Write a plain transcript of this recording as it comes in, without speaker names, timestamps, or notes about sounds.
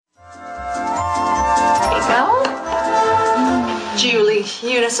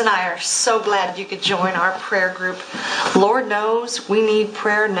Chris and I are so glad you could join our prayer group. Lord knows we need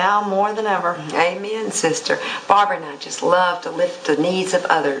prayer now more than ever. Amen, sister. Barbara and I just love to lift the needs of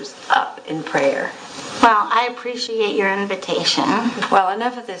others up in prayer. Well, I appreciate your invitation. Well,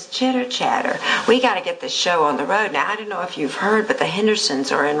 enough of this chitter-chatter. We got to get this show on the road. Now, I don't know if you've heard, but the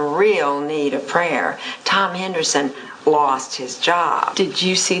Hendersons are in real need of prayer. Tom Henderson lost his job. Did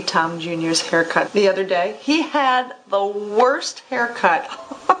you see Tom Jr.'s haircut the other day? He had the worst haircut.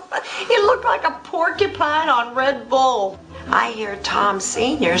 He looked like a porcupine on Red Bull. I hear Tom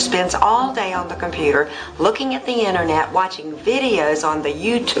Sr. spends all day on the computer looking at the internet, watching videos on the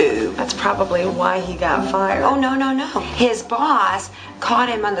YouTube. That's probably why he got fired. Oh, no. His boss caught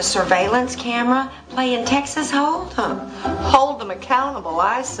him on the surveillance camera playing Texas Hold'em. Hold them accountable,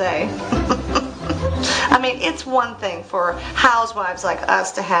 I say. I mean, it's one thing for housewives like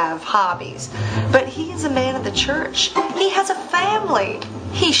us to have hobbies, but he's a man of the church. He has a family.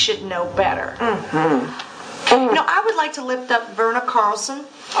 He should know better. You know, I would like to lift up Verna Carlson.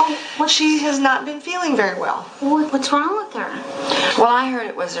 Oh, she has not been feeling very well. What's wrong with her? Well, I heard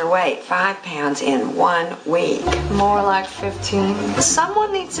it was her weight, 5 pounds in 1 week. More like 15.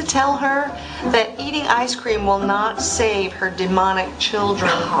 Someone needs to tell her that eating ice cream will not save her demonic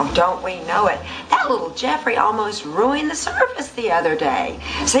children. Oh, don't we know it? That little Jeffrey almost ruined the service the other day,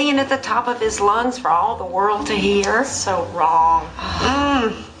 singing at the top of his lungs for all the world to hear. So wrong.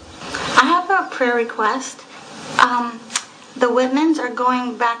 I have a prayer request. The Whitmans are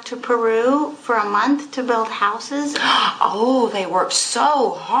going back to Peru for a month to build houses. Oh, they work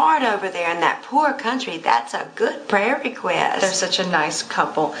so hard over there in that poor country. That's a good prayer request. They're such a nice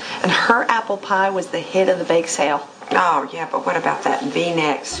couple. And her apple pie was the hit of the bake sale. Oh, yeah, but what about that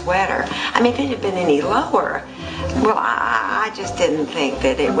V-neck sweater? I mean, if it had been any lower, well, I just didn't think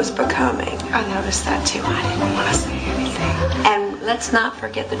that it was becoming. I noticed that, too. I didn't want to say anything. And let's not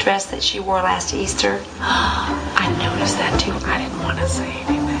forget the dress that she wore last Easter. I noticed that, too. I didn't want to say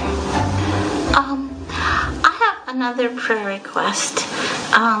anything. I have another prayer request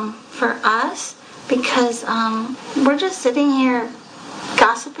for us because we're just sitting here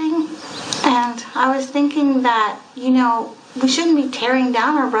gossiping, and I was thinking that, we shouldn't be tearing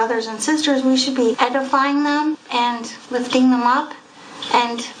down our brothers and sisters. We should be edifying them and lifting them up.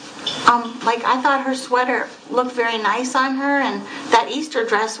 And I thought her sweater looked very nice on her, and that Easter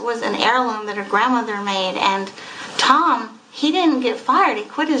dress was an heirloom that her grandmother made. And Tom, he didn't get fired. He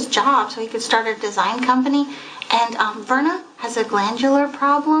quit his job so he could start a design company. And Verna has a glandular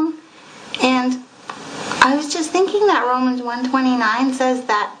problem. And I was just thinking that Romans 1:29 says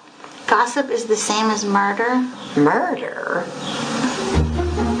that gossip is the same as murder. Murder?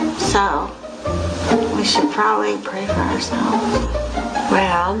 So, we should probably pray for ourselves.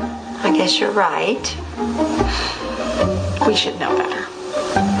 Well, I guess you're right. We should know better.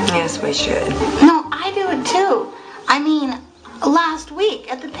 Yes, we should. No, I do it too. I mean, last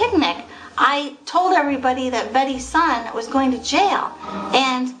week at the picnic, I told everybody that Betty's son was going to jail.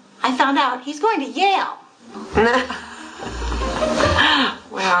 And I found out he's going to Yale.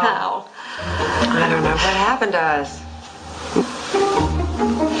 Well, I don't know what happened to us.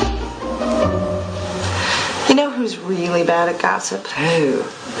 You know who's really bad at gossip? Who?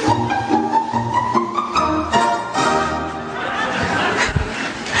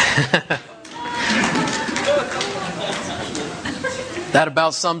 That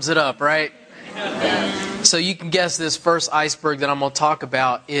about sums it up, right? So you can guess this first iceberg that I'm going to talk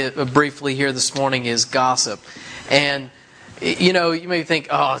about briefly here this morning is gossip. And, you may think,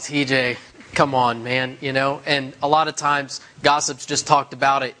 oh, TJ, come on, man, And a lot of times gossip's just talked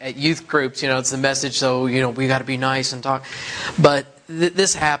about at youth groups. It's the message, so, we got to be nice and talk. But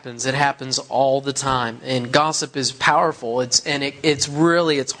this happens. It happens all the time. And gossip is powerful. It's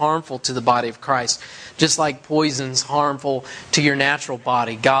harmful to the body of Christ. Just like poison's harmful to your natural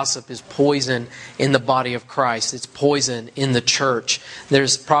body, gossip is poison in the body of Christ. It's poison in the church.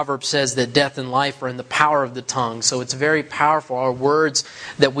 Proverbs says that death and life are in the power of the tongue. So it's very powerful. Our words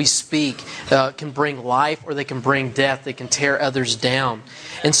that we speak can bring life or they can bring death. They can tear others down.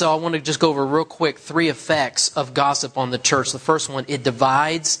 And so I want to just go over real quick 3 effects of gossip on the church. The first one, it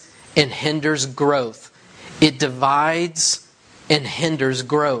divides and hinders growth. It divides and hinders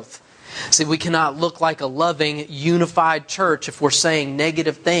growth. See, we cannot look like a loving, unified church if we're saying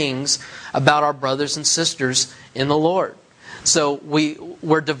negative things about our brothers and sisters in the Lord. So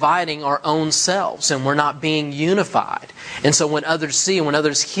we're dividing our own selves, and we're not being unified. And so when others see and when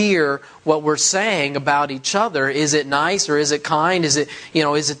others hear what we're saying about each other, is it nice or is it kind? Is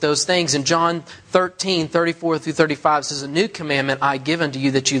it those things? In John 13:34-35 says, "A new commandment I give unto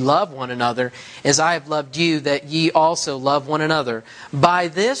you, that you love one another, as I have loved you, that ye also love one another. By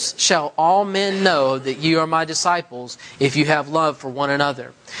this shall all men know that you are my disciples, if you have love for one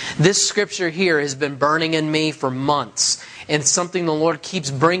another." This scripture here has been burning in me for months, and it's something the Lord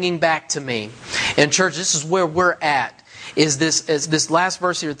keeps bringing back to me. And church, this is where we're at. Is this last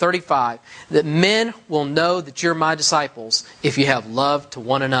verse here, 35, that men will know that you're my disciples if you have love to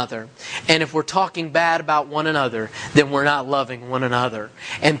one another. And if we're talking bad about one another, then we're not loving one another.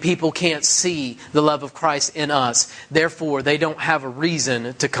 And people can't see the love of Christ in us. Therefore, they don't have a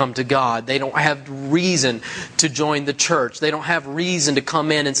reason to come to God. They don't have reason to join the church. They don't have reason to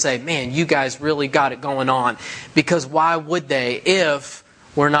come in and say, "Man, you guys really got it going on." Because why would they if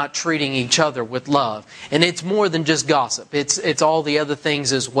we're not treating each other with love? And it's more than just gossip. It's all the other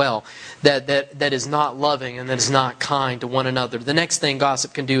things as well that is not loving and that is not kind to one another. The next thing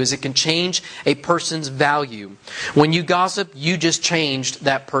gossip can do is it can change a person's value. When you gossip, you just changed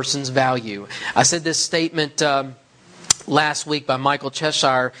that person's value. I said this statement last week by Michael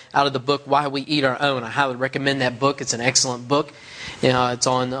Cheshire out of the book Why We Eat Our Own. I highly recommend that book. It's an excellent book. It's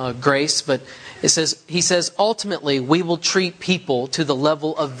on grace, but he says, ultimately, we will treat people to the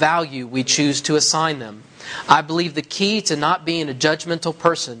level of value we choose to assign them. I believe the key to not being a judgmental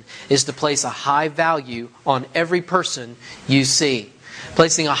person is to place a high value on every person you see.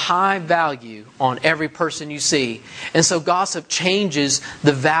 Placing a high value on every person you see. And so gossip changes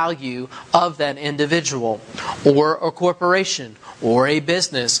the value of that individual or a corporation or a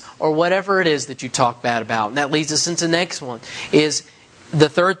business or whatever it is that you talk bad about. And that leads us into the next one. Is the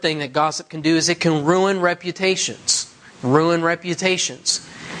third thing that gossip can do is it can ruin reputations. Ruin reputations.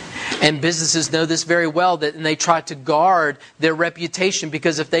 And businesses know this very well, and they try to guard their reputation,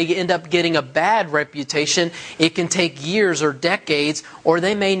 because if they end up getting a bad reputation, it can take years or decades, or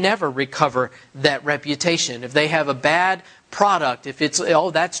they may never recover that reputation. If they have a bad product, if it's,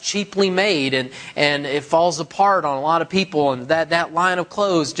 that's cheaply made and it falls apart on a lot of people, and that line of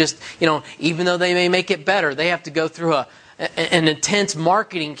clothes just, even though they may make it better, they have to go through an intense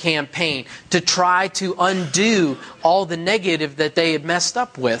marketing campaign to try to undo all the negative that they had messed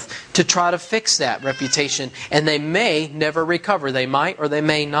up with, to try to fix that reputation. And they may never recover. They might or they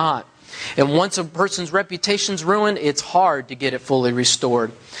may not. And once a person's reputation's ruined, it's hard to get it fully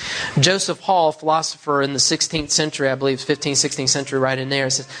restored. Joseph Hall, philosopher in the 16th century, I believe 15th, 16th century, right in there,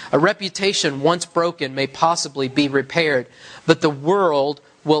 says, "A reputation once broken may possibly be repaired, but the world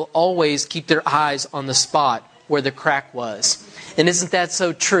will always keep their eyes on the spot where the crack was." And isn't that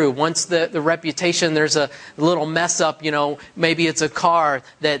so true? Once the reputation, there's a little mess up, maybe it's a car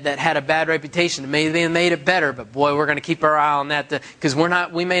that had a bad reputation. Maybe they made it better, but boy, we're going to keep our eye on that, because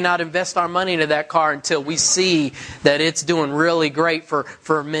we may not invest our money into that car until we see that it's doing really great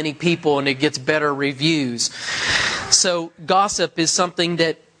for many people and it gets better reviews. So gossip is something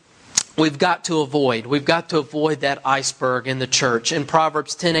that we've got to avoid. We've got to avoid that iceberg in the church. In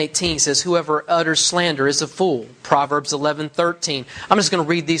Proverbs 10:18 says, "Whoever utters slander is a fool." Proverbs 11:13. I'm just going to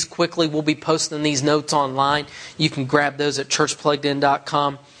read these quickly. We'll be posting these notes online. You can grab those at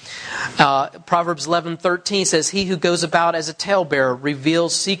churchpluggedin.com. Proverbs 11:13 says, "He who goes about as a talebearer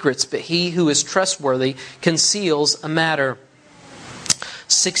reveals secrets, but he who is trustworthy conceals a matter."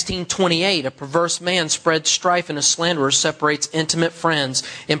 16:28, "A perverse man spreads strife, and a slanderer separates intimate friends."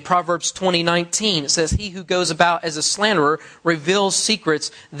 In Proverbs 20:19, it says, "He who goes about as a slanderer reveals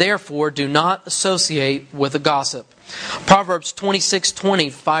secrets, therefore do not associate with a gossip." Proverbs 26:20,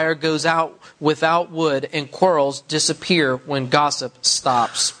 "Fire goes out without wood, and quarrels disappear when gossip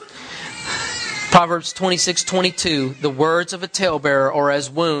stops." Proverbs 26:22, "The words of a talebearer are as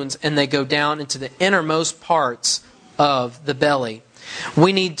wounds, and they go down into the innermost parts of the belly."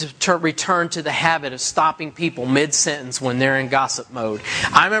 We need to return to the habit of stopping people mid-sentence when they're in gossip mode.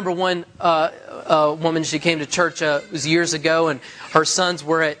 I remember one woman, she came to church, it was years ago, and her sons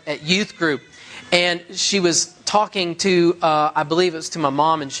were at youth group. And she was talking to, I believe it was to my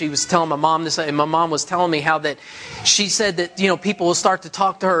mom, and she was telling my mom this, and my mom was telling me how that she said that, people will start to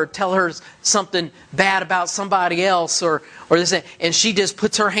talk to her, tell her something bad about somebody else, or this, and she just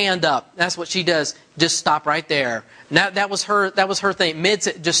puts her hand up. That's what she does. Just stop right there. Now that was her thing.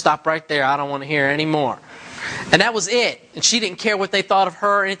 Just stop right there. I don't want to hear anymore. And that was it. And she didn't care what they thought of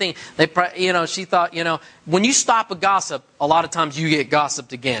her or anything. She thought, when you stop a gossip, a lot of times you get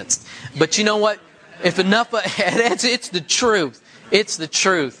gossiped against. But you know what? If enough, it's the truth. It's the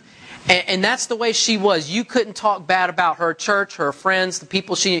truth. And that's the way she was. You couldn't talk bad about her church, her friends, the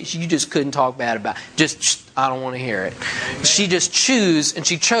people you just couldn't talk bad about. Just, I don't want to hear it. She just chose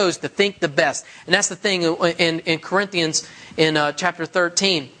to think the best. And that's the thing in Corinthians in chapter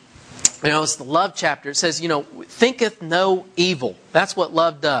 13. It's the love chapter. It says, thinketh no evil. That's what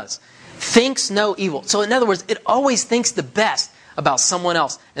love does. Thinks no evil. So in other words, it always thinks the best about someone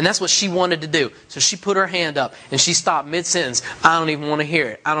else. And that's what she wanted to do. So she put her hand up and she stopped mid-sentence. I don't even want to hear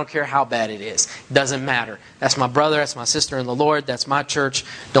it. I don't care how bad it is. It doesn't matter. That's my brother. That's my sister in the Lord. That's my church.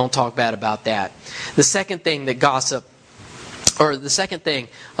 Don't talk bad about that. The second thing that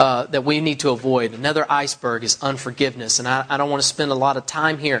that we need to avoid, another iceberg, is unforgiveness. And I don't want to spend a lot of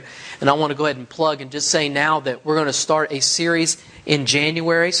time here. And I want to go ahead and plug and just say now that we're going to start a series in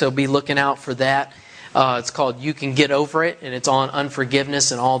January. So be looking out for that. It's called You Can Get Over It, and it's on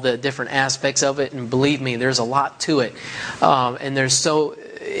unforgiveness and all the different aspects of it. And believe me, there's a lot to it.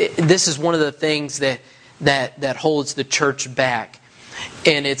 This is one of the things that holds the church back.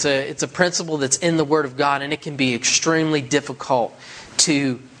 And it's a principle that's in the Word of God, and it can be extremely difficult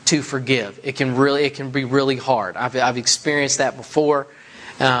to forgive. It can be really hard. I've experienced that before,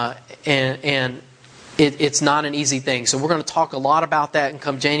 and it's not an easy thing. So we're going to talk a lot about that and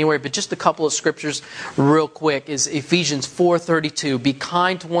come January. But just a couple of scriptures real quick is Ephesians 4:32. Be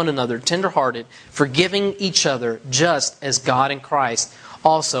kind to one another, tenderhearted, forgiving each other, just as God in Christ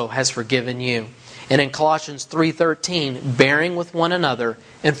also has forgiven you. And in Colossians 3:13, bearing with one another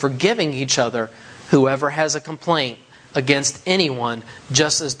and forgiving each other, whoever has a complaint against anyone,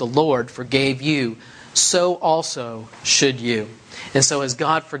 just as the Lord forgave you, so also should you. And so as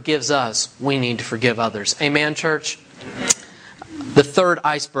God forgives us, we need to forgive others. Amen, church? The third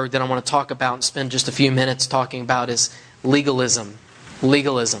iceberg that I want to talk about and spend just a few minutes talking about is legalism.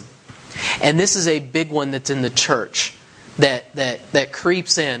 Legalism. And this is a big one that's in the church that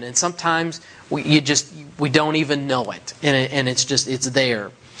creeps in. And sometimes we don't even know it. And it's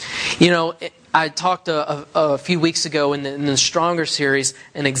there. I talked a few weeks ago in the Stronger series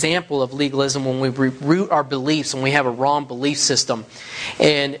an example of legalism when we root our beliefs and we have a wrong belief system.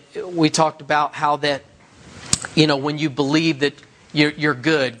 And we talked about how that, when you believe that you're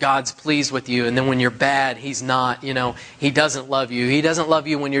good, God's pleased with you, and then when you're bad, He's not. He doesn't love you. He doesn't love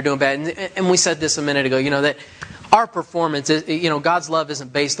you when you're doing bad. And we said this a minute ago. That our performance, God's love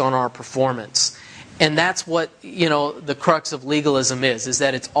isn't based on our performance. And that's what, the crux of legalism is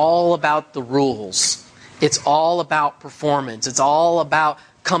that it's all about the rules. It's all about performance. It's all about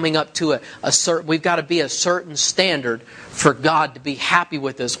coming up to we've got to be a certain standard for God to be happy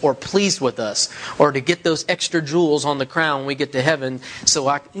with us or pleased with us or to get those extra jewels on the crown when we get to heaven. So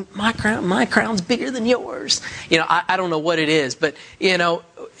my crown's bigger than yours. I don't know what it is, but,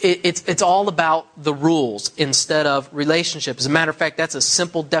 it's all about the rules instead of relationships. As a matter of fact, that's a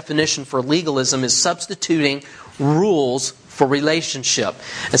simple definition for legalism, is substituting rules for relationship.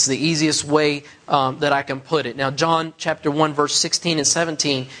 That's the easiest way that I can put it. Now, John chapter 1, verse 16 and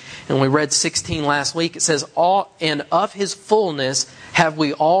 17, and we read 16 last week, it says, and of His fullness have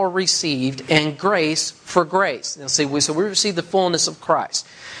we all received, and grace for grace. Now, see, we received the fullness of Christ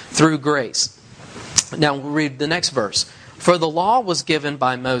through grace. Now, we'll read the next verse. For the law was given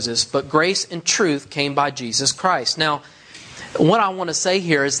by Moses, but grace and truth came by Jesus Christ. Now, what I want to say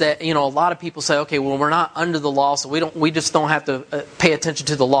here is that, a lot of people say, okay, well, we're not under the law, so we just don't have to pay attention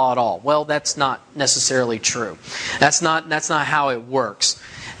to the law at all. Well, that's not necessarily true. That's not how it works.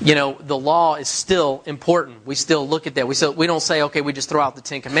 The law is still important. We still look at that. We don't say, okay, we just throw out the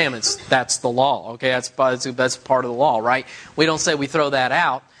Ten Commandments. That's the law. Okay, that's part of the law, right? We don't say we throw that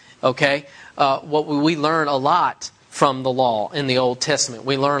out. Okay, we learn a lot from the law in the Old Testament.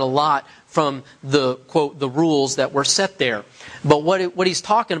 We learn a lot from the, quote, the rules that were set there. But what he's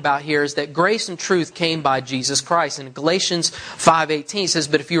talking about here is that grace and truth came by Jesus Christ. In Galatians 5:18 it says,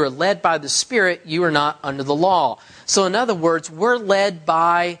 but if you are led by the Spirit, you are not under the law. So in other words, we're led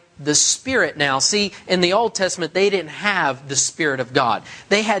by the Spirit now. See, in the Old Testament, they didn't have the Spirit of God.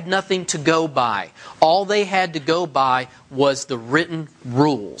 They had nothing to go by. All they had to go by was the written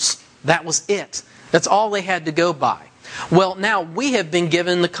rules. That was it. That's all they had to go by. Well, now we have been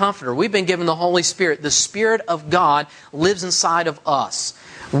given the Comforter. We've been given the Holy Spirit. The Spirit of God lives inside of us.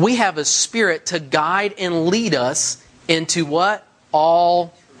 We have a Spirit to guide and lead us into what?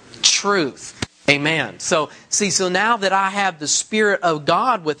 All truth. Amen. So now that I have the Spirit of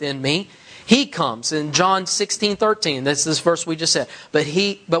God within me, He comes in John 16:13. That's this verse we just said.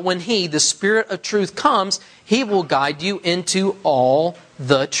 But when He, the Spirit of truth, comes, He will guide you into all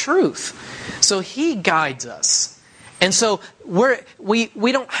the truth. So He guides us. And so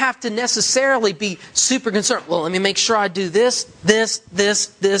we don't have to necessarily be super concerned. Well, let me make sure I do this.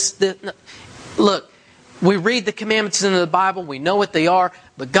 No. Look, we read the commandments in the Bible. We know what they are.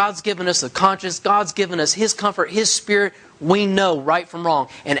 But God's given us a conscience. God's given us His comfort, His Spirit. We know right from wrong.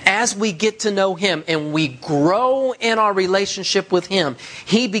 And as we get to know Him and we grow in our relationship with Him,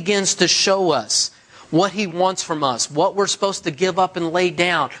 He begins to show us what He wants from us, what we're supposed to give up and lay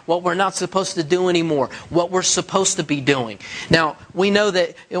down, what we're not supposed to do anymore, what we're supposed to be doing. Now, we know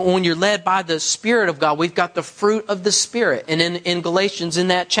that when you're led by the Spirit of God, we've got the fruit of the Spirit. And in Galatians, in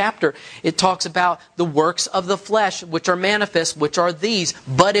that chapter, it talks about the works of the flesh, which are manifest, which are these.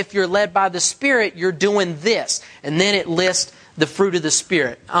 But if you're led by the Spirit, you're doing this. And then it lists the fruit of the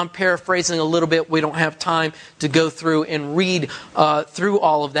Spirit. I'm paraphrasing a little bit. We don't have time to go through and read through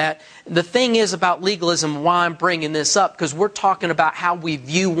all of that. The thing is about legalism, why I'm bringing this up, because we're talking about how we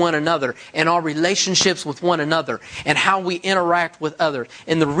view one another and our relationships with one another and how we interact with others.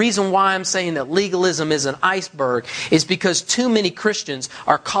 And the reason why I'm saying that legalism is an iceberg is because too many Christians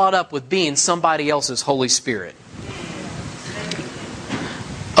are caught up with being somebody else's Holy Spirit.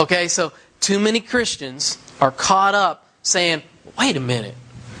 Okay, so too many Christians are caught up saying, wait a minute,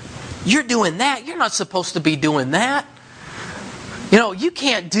 you're doing that. You're not supposed to be doing that. You know, you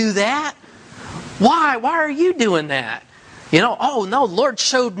can't do that. Why? Why are you doing that? You know, oh no, Lord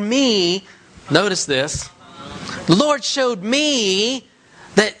showed me, notice this, the Lord showed me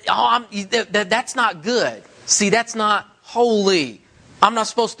that, that's not good. See, that's not holy. I'm not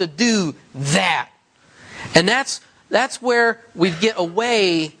supposed to do that. And that's where we get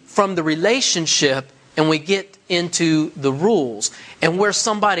away from the relationship and we get into the rules. And where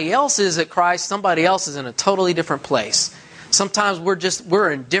somebody else is at Christ, somebody else is in a totally different place. Sometimes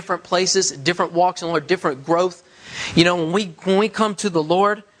we're in different places, different walks in the Lord, different growth. You know, when we come to the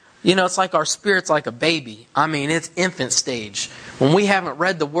Lord, you know, it's like our spirit's like a baby. I mean, it's infant stage. When we haven't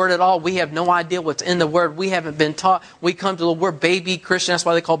read the Word at all, we have no idea what's in the Word. We haven't been taught. We come to the Word baby Christian. That's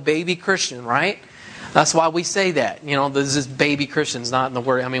why they call baby Christian, right? That's why we say that. You know, this is baby Christians, not in the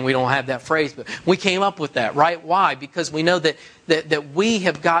Word. I mean, we don't have that phrase, but we came up with that, right? Why? Because we know that we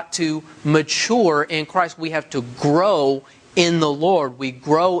have got to mature in Christ. We have to grow in the Lord. We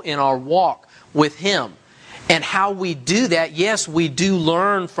grow in our walk with Him. And how we do that, yes, we do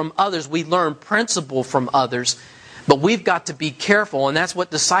learn from others. We learn principle from others. But we've got to be careful, and that's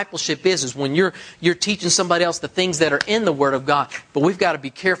what discipleship is when you're teaching somebody else the things that are in the Word of God. But we've got to be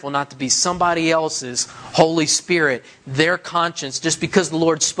careful not to be somebody else's Holy Spirit, their conscience, just because the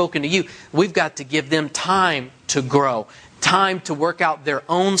Lord's spoken to you. We've got to give them time to grow, time to work out their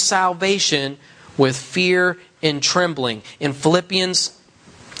own salvation with fear and trembling. In Philippians,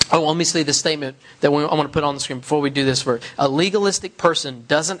 let me say the statement that I want to put on the screen before we do this. A legalistic person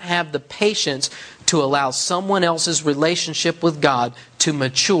doesn't have the patience to allow someone else's relationship with God to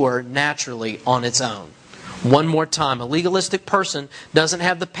mature naturally on its own. One more time. A legalistic person doesn't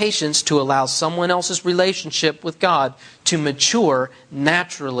have the patience to allow someone else's relationship with God to mature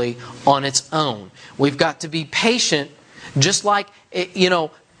naturally on its own. We've got to be patient, just like, you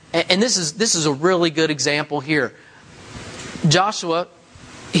know, and this is a really good example here. Joshua,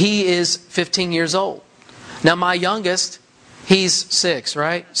 he is 15 years old. Now my youngest, he's 6,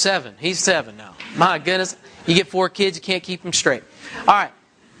 right? 7. He's 7 now. My goodness. You get 4 kids, you can't keep them straight. All right.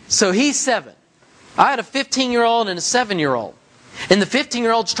 So he's 7. I had a 15-year-old and a 7-year-old. And the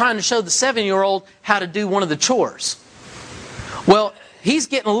 15-year-old's trying to show the 7-year-old how to do one of the chores. Well, he's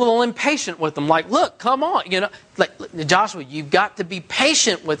getting a little impatient with them. Like, look, come on. You know, like, Joshua, you've got to be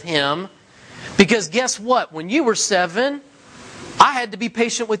patient with him. Because guess what? When you were 7, I had to be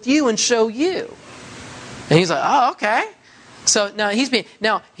patient with you and show you. And he's like, oh, okay. So now he's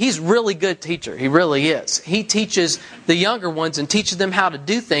a really good teacher. He really is. He teaches the younger ones and teaches them how to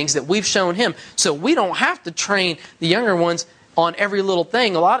do things that we've shown him. So we don't have to train the younger ones on every little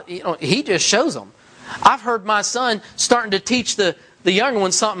thing. He just shows them. I've heard my son starting to teach the younger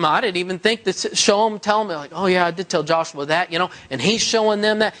ones something I didn't even think to show them, tell them, like, oh yeah, I did tell Joshua that, you know, and he's showing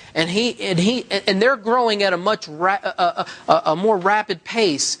them that, and they're growing at a much a more rapid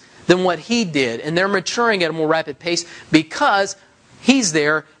pace than what he did, and they're maturing at a more rapid pace because he's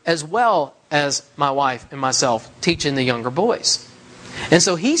there as well as my wife and myself teaching the younger boys, and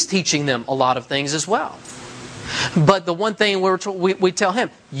so he's teaching them a lot of things as well. But the one thing we tell him,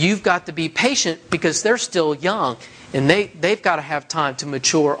 you've got to be patient because they're still young. And they've got to have time to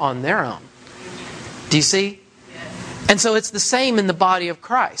mature on their own. Do you see? And so it's the same in the body of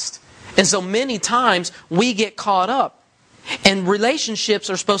Christ. And so many times we get caught up And relationships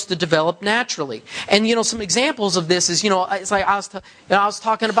are supposed to develop naturally. And, some examples of this is, it's like I was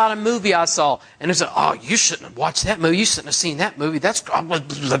talking about a movie I saw. And it's like, oh, you shouldn't have watched that movie. You shouldn't have seen that movie. That's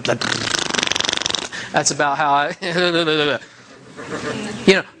about how I...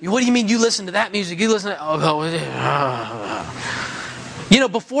 what do you mean you listen to that music? You listen to...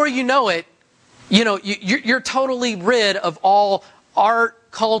 before you know it, you're totally rid of all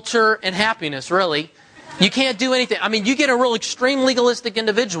art, culture, and happiness, really. You can't do anything. I mean, you get a real extreme legalistic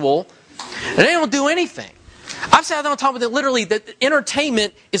individual, and they don't do anything. I've sat down and talked with it literally that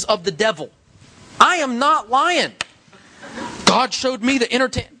entertainment is of the devil. I am not lying. God showed me the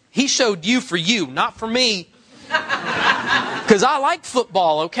entertainment. He showed you for you, not for me. Because I like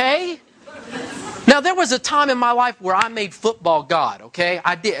football, okay? Now, there was a time in my life where I made football God, okay?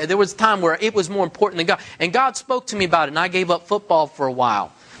 I did. There was a time where it was more important than God. And God spoke to me about it, and I gave up football for a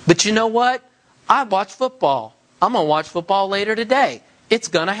while. But you know what? I watch football. I'm going to watch football later today. It's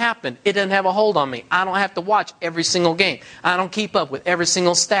going to happen. It doesn't have a hold on me. I don't have to watch every single game. I don't keep up with every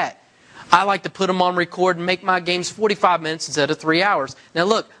single stat. I like to put them on record and make my games 45 minutes instead of 3 hours. Now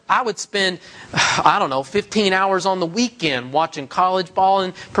look, I would spend, 15 hours on the weekend watching college ball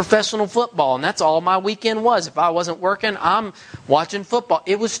and professional football. And that's all my weekend was. If I wasn't working, I'm watching football.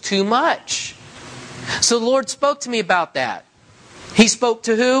 It was too much. So the Lord spoke to me about that. He spoke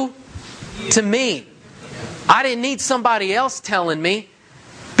to who? To me. I didn't need somebody else telling me,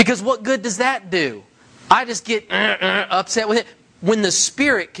 because what good does that do? I just get upset with it. When the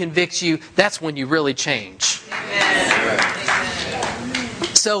Spirit convicts you, that's when you really change.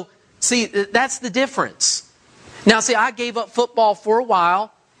 So, see, that's the difference. Now, see, I gave up football for a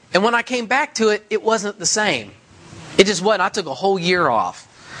while, and when I came back to it, it wasn't the same. It just wasn't. I took a whole year off.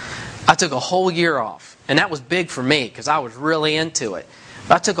 And that was big for me, because I was really into it.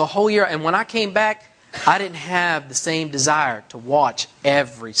 I took a whole year, and when I came back, I didn't have the same desire to watch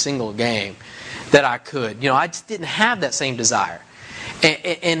every single game that I could. I just didn't have that same desire.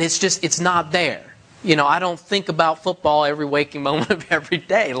 And it's not there. I don't think about football every waking moment of every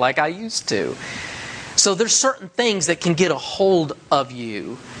day like I used to. So there's certain things that can get a hold of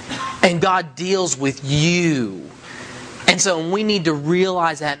you, and God deals with you. And so we need to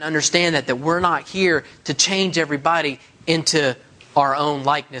realize that and understand that we're not here to change everybody into our own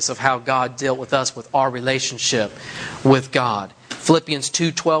likeness of how God dealt with us with our relationship with God. Philippians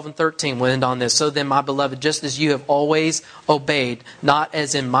 2:12 and 13 will end on this. So then, my beloved, just as you have always obeyed, not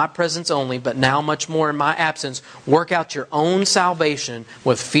as in my presence only, but now much more in my absence, work out your own salvation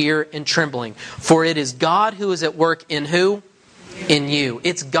with fear and trembling. For it is God who is at work in who? In you.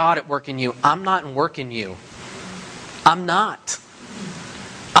 It's God at work in you. I'm not in work in you. I'm not.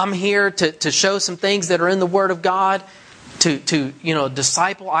 I'm here to show some things that are in the Word of God. To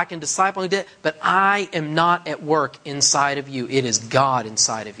disciple, I can disciple, but I am not at work inside of you. It is God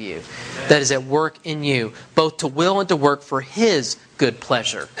inside of you that is at work in you, both to will and to work for His good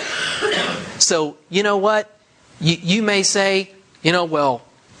pleasure. So, you know what? You may say, well,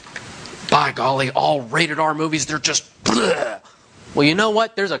 by golly, all rated R movies, they're just bleh. Well, you know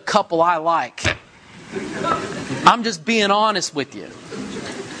what? There's a couple I like. I'm just being honest with you.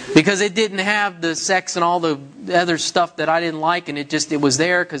 Because it didn't have the sex and all the other stuff that I didn't like, and it was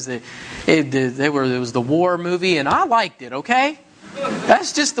there because it was the war movie, and I liked it, okay?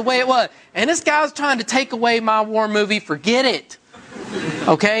 That's just the way it was. And this guy was trying to take away my war movie. Forget it.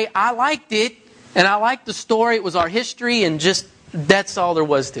 Okay? I liked it, and I liked the story. It was our history, and just that's all there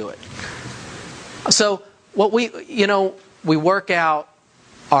was to it. So what we work out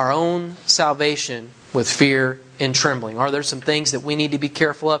our own salvation with fear and trembling. Are there some things that we need to be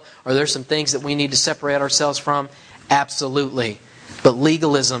careful of? Are there some things that we need to separate ourselves from? Absolutely. But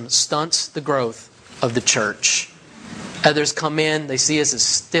legalism stunts the growth of the church. Others come in, they see us as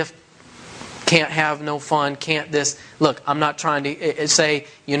stiff, can't have no fun, can't this. Look, I'm not trying to say,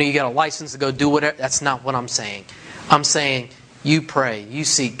 you got a license to go do whatever. That's not what I'm saying. I'm saying you pray, you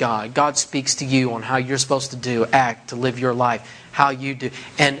seek God. God speaks to you on how you're supposed to do, act, to live your life, how you do.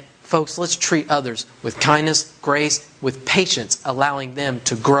 And folks, let's treat others with kindness, grace, with patience, allowing them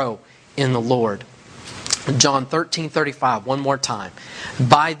to grow in the Lord. John 13:35, one more time.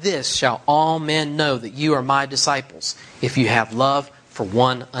 By this shall all men know that you are my disciples, if you have love for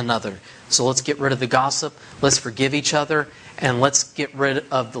one another. So let's get rid of the gossip, let's forgive each other, and let's get rid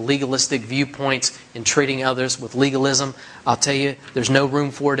of the legalistic viewpoints in treating others with legalism. I'll tell you, there's no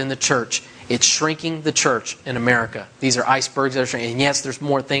room for it in the church. It's shrinking the church in America. These are icebergs that are shrinking. And yes, there's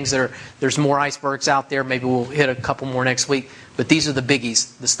more things there's more icebergs out there. Maybe we'll hit a couple more next week. But these are the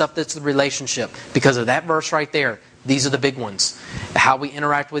biggies. The stuff that's the relationship. Because of that verse right there, these are the big ones. How we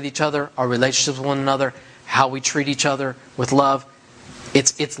interact with each other, our relationships with one another, how we treat each other with love.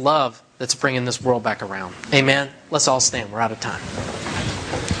 It's love that's bringing this world back around. Amen? Let's all stand. We're out of time.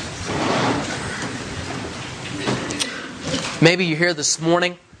 Maybe you're here this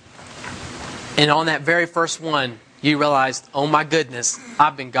morning, and on that very first one, you realized, oh my goodness,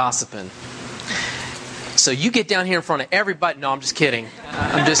 I've been gossiping. So you get down here in front of everybody. No, I'm just kidding.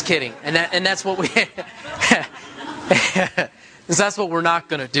 I'm just kidding. And that's what we... that's what we're not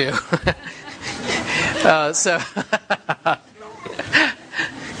going to do.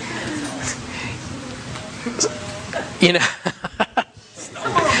 You know,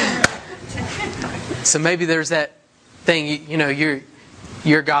 so maybe there's that thing, you know,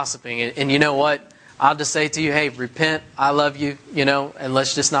 you're gossiping, and you know what? I'll just say to you, hey, repent, I love you, you know, and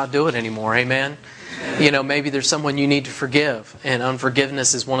let's just not do it anymore. Amen? You know, maybe there's someone you need to forgive, and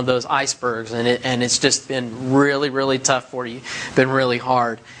unforgiveness is one of those icebergs, and it's just been really, really tough for you, been really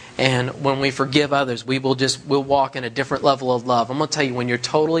hard. And when we forgive others, we'll walk in a different level of love. I'm going to tell you, when you're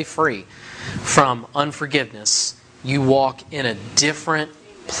totally free from unforgiveness, you walk in a different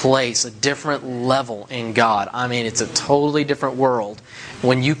place, a different level in God. I mean, it's a totally different world.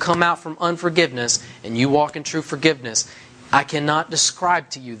 When you come out from unforgiveness and you walk in true forgiveness, I cannot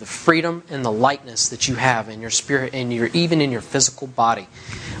describe to you the freedom and the lightness that you have in your spirit and even in your physical body.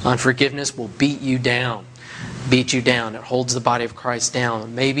 Unforgiveness will beat you down. Beat you down. It holds the body of Christ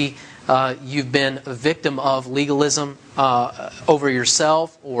down. Maybe you've been a victim of legalism over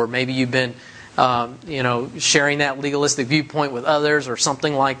yourself, or maybe you've been sharing that legalistic viewpoint with others or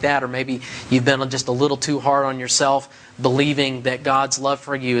something like that, or maybe you've been just a little too hard on yourself, believing that God's love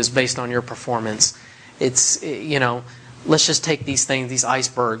for you is based on your performance. Let's just take these things, these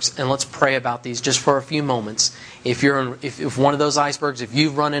icebergs, and let's pray about these just for a few moments. If one of those icebergs, if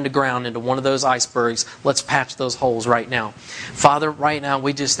you've run into one of those icebergs, let's patch those holes right now. Father, right now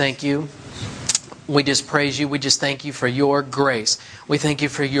we just thank you. We just praise you. We just thank you for your grace. We thank you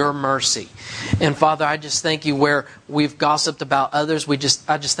for your mercy. And Father, I just thank you where we've gossiped about others.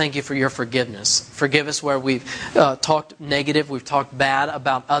 I just thank you for your forgiveness. Forgive us where we've talked negative, we've talked bad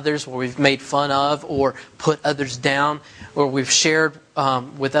about others, where we've made fun of or put others down, or we've shared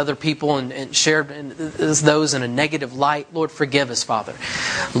with other people and shared those in a negative light. Lord, forgive us, Father.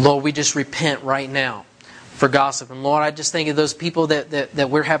 Lord, we just repent right now for gossip. And Lord, I just think of those people that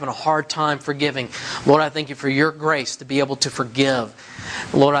we're having a hard time forgiving. Lord, I thank you for your grace to be able to forgive.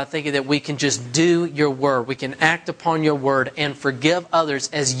 Lord, I thank you that we can just do your word. We can act upon your word and forgive others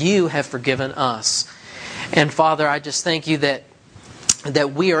as you have forgiven us. And Father, I just thank you that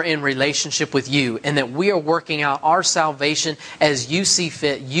we are in relationship with you, and that we are working out our salvation as you see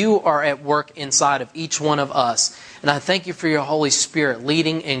fit. You are at work inside of each one of us. And I thank you for your Holy Spirit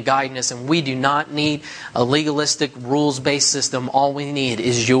leading and guiding us. And we do not need a legalistic, rules-based system. All we need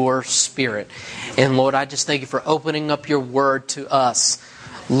is your Spirit. And Lord, I just thank you for opening up your word to us.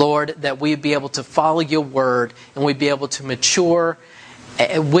 Lord, that we'd be able to follow your word, and we'd be able to mature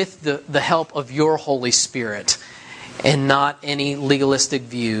with the help of your Holy Spirit, and not any legalistic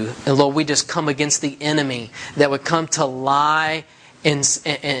view. And Lord, we just come against the enemy that would come to lie and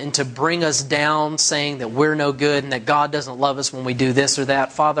to bring us down, saying that we're no good and that God doesn't love us when we do this or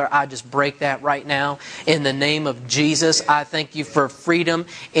that. Father, I just break that right now. In the name of Jesus, I thank you for freedom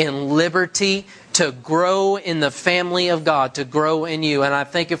and liberty to grow in the family of God, to grow in you. And I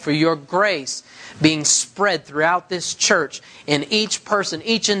thank you for your grace being spread throughout this church, and each person,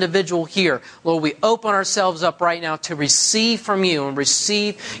 each individual here. Lord, we open ourselves up right now to receive from you and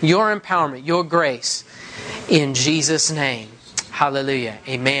receive your empowerment, your grace. In Jesus' name. Hallelujah.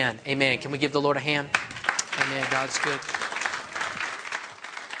 Amen. Amen. Can we give the Lord a hand? Amen. God's good.